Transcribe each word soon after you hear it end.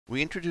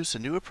We introduce a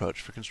new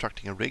approach for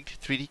constructing a rigged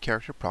 3D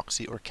character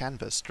proxy or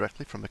canvas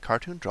directly from a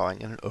cartoon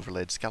drawing and an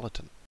overlaid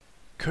skeleton.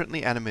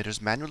 Currently,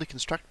 animators manually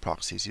construct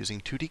proxies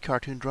using 2D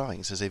cartoon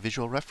drawings as a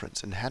visual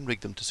reference and hand-rig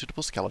them to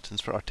suitable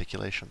skeletons for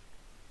articulation.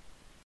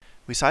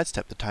 We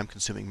sidestep the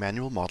time-consuming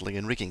manual modeling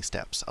and rigging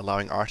steps,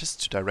 allowing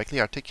artists to directly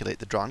articulate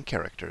the drawn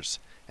characters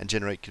and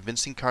generate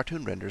convincing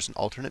cartoon renders in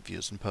alternate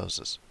views and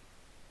poses.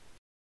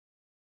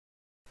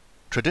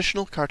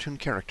 Traditional cartoon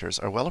characters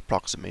are well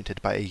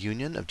approximated by a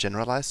union of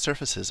generalized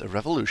surfaces of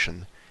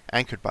revolution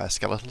anchored by a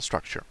skeletal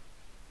structure.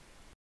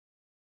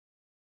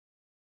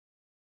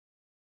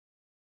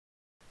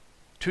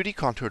 2D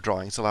contour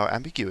drawings allow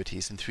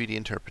ambiguities in 3D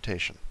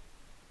interpretation.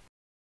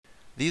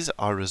 These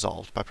are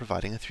resolved by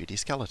providing a 3D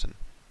skeleton.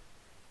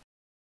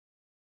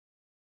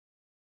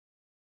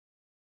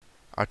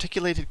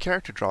 Articulated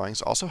character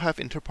drawings also have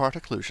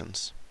interpart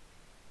occlusions,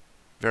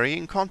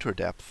 varying contour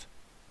depth,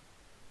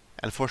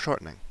 and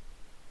foreshortening.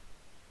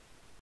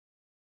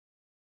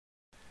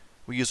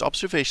 We use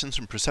observations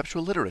from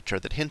perceptual literature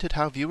that hint at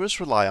how viewers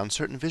rely on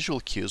certain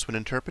visual cues when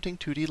interpreting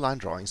 2D line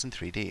drawings in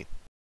 3D.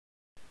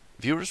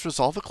 Viewers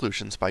resolve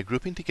occlusions by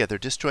grouping together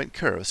disjoint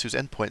curves whose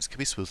endpoints can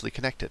be smoothly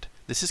connected.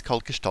 This is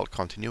called Gestalt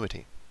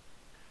continuity.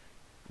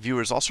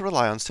 Viewers also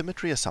rely on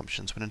symmetry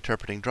assumptions when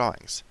interpreting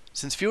drawings.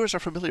 Since viewers are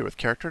familiar with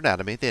character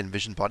anatomy, they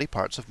envision body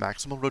parts of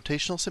maximal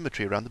rotational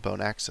symmetry around the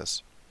bone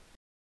axis.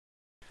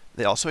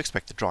 They also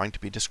expect the drawing to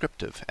be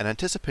descriptive, and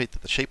anticipate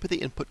that the shape of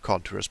the input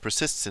contours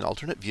persists in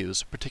alternate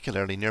views,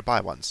 particularly nearby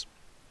ones.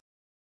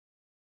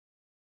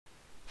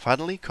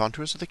 Finally,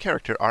 contours of the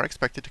character are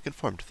expected to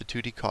conform to the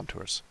 2D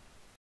contours.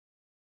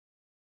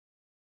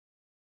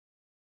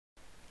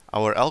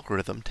 Our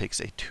algorithm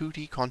takes a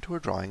 2D contour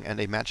drawing and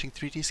a matching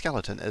 3D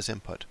skeleton as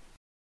input.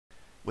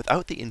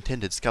 Without the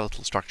intended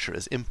skeletal structure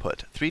as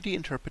input, 3D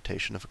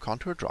interpretation of a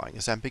contour drawing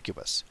is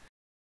ambiguous.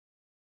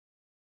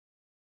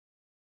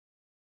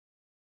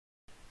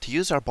 To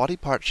use our body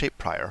part shape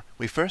prior,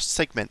 we first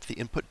segment the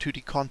input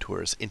 2D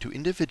contours into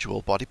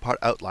individual body part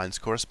outlines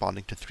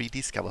corresponding to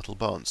 3D skeletal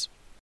bones.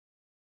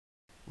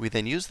 We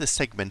then use this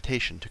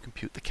segmentation to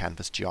compute the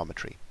canvas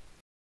geometry.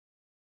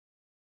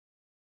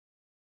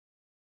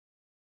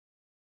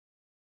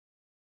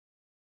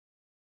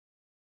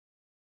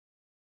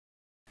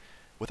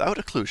 Without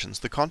occlusions,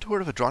 the contour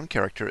of a drawn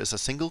character is a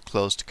single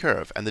closed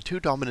curve, and the two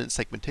dominant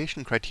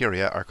segmentation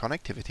criteria are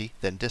connectivity,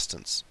 then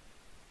distance.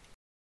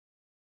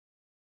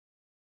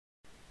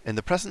 In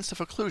the presence of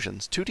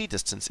occlusions, 2D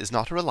distance is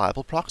not a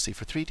reliable proxy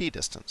for 3D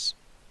distance.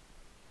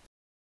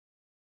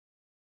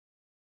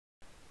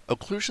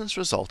 Occlusions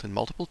result in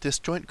multiple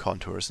disjoint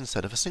contours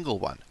instead of a single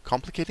one,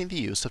 complicating the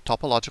use of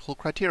topological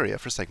criteria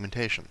for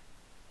segmentation.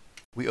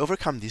 We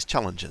overcome these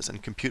challenges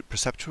and compute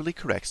perceptually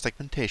correct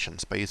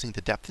segmentations by using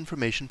the depth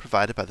information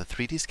provided by the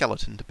 3D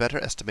skeleton to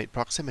better estimate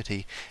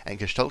proximity and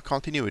Gestalt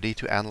continuity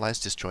to analyze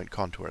disjoint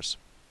contours.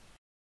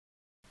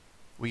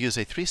 We use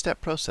a three-step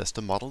process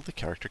to model the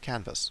character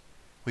canvas.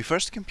 We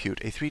first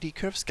compute a 3D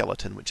curved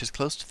skeleton which is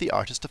close to the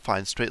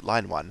artist-defined straight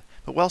line one,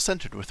 but well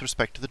centered with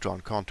respect to the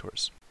drawn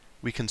contours.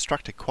 We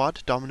construct a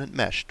quad-dominant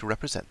mesh to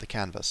represent the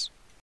canvas.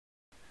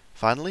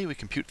 Finally, we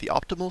compute the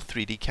optimal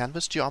 3D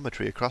canvas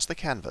geometry across the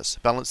canvas,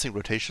 balancing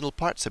rotational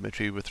part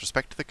symmetry with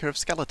respect to the curved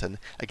skeleton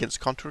against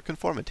contour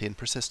conformity and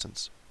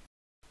persistence.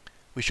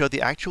 We show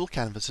the actual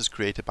canvases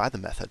created by the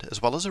method,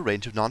 as well as a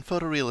range of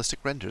non-photorealistic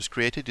renders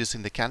created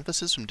using the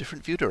canvases from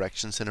different view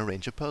directions in a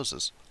range of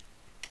poses.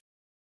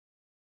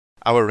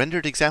 Our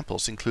rendered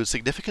examples include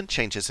significant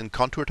changes in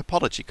contour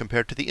topology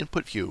compared to the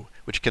input view,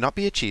 which cannot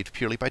be achieved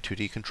purely by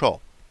 2D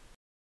control.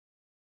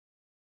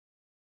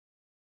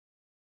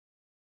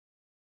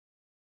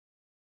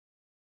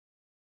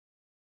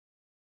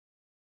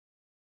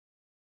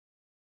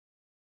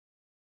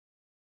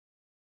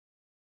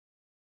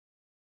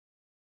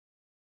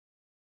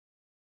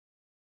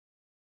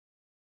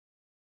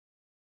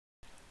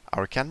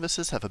 Our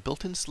canvases have a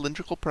built-in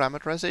cylindrical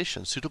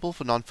parameterization suitable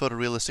for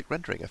non-photorealistic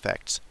rendering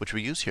effects, which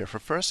we use here for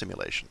fur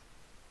simulation.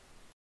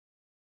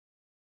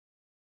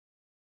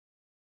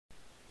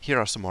 Here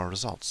are some more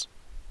results.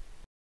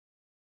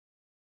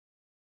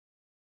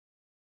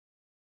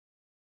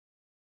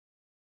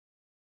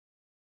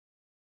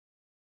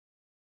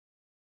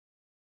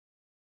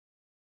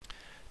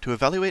 To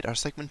evaluate our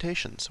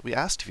segmentations, we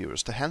asked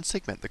viewers to hand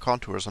segment the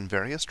contours on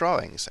various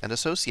drawings and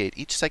associate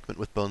each segment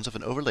with bones of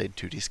an overlaid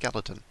 2D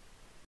skeleton.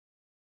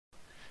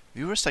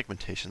 Viewer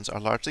segmentations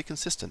are largely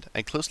consistent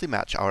and closely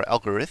match our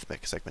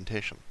algorithmic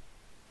segmentation.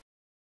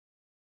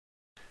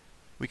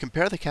 We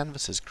compare the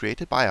canvases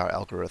created by our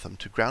algorithm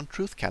to ground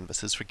truth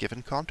canvases for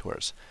given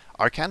contours.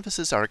 Our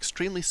canvases are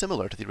extremely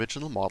similar to the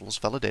original models,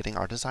 validating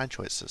our design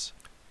choices.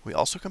 We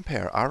also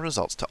compare our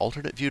results to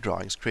alternate view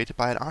drawings created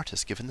by an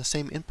artist given the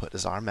same input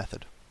as our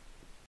method.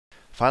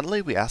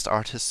 Finally, we asked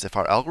artists if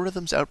our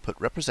algorithm's output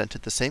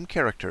represented the same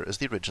character as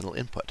the original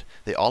input.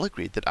 They all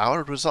agreed that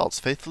our results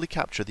faithfully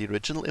capture the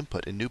original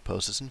input in new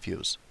poses and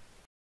views.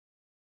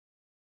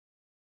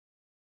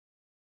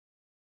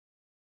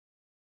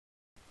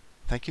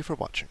 Thank you for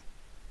watching.